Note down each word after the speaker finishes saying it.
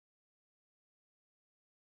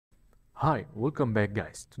Hi, welcome back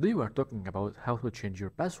guys. Today we are talking about how to change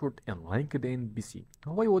your password in LinkedIn BC.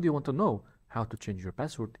 Why would you want to know how to change your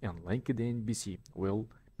password in LinkedIn BC? Well,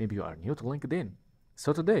 maybe you are new to LinkedIn.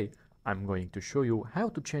 So today I'm going to show you how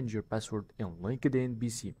to change your password in LinkedIn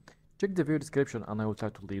BC. Check the video description and I will try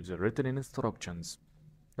to leave the written instructions.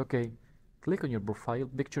 Okay, click on your profile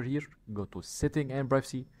picture here, go to setting and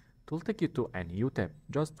privacy. It will take you to a new tab.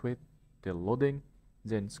 Just wait till loading.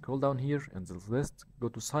 Then scroll down here in the list, go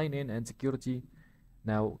to sign in and security.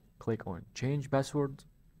 Now click on change password.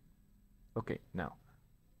 Okay, now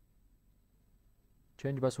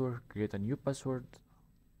change password, create a new password,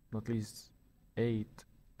 not least 8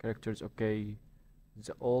 characters. Okay,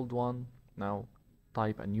 the old one. Now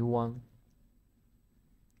type a new one.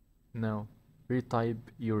 Now retype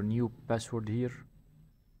your new password here.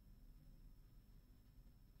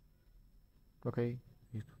 Okay,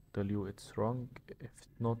 it will tell you it's wrong if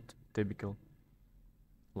not typical,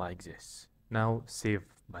 like this. Now save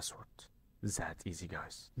password. That easy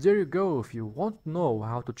guys. There you go. If you want to know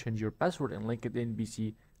how to change your password in LinkedIn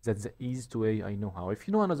BC, that's the easiest way I know how. If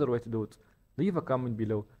you know another way to do it, leave a comment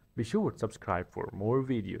below. Be sure to subscribe for more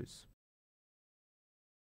videos.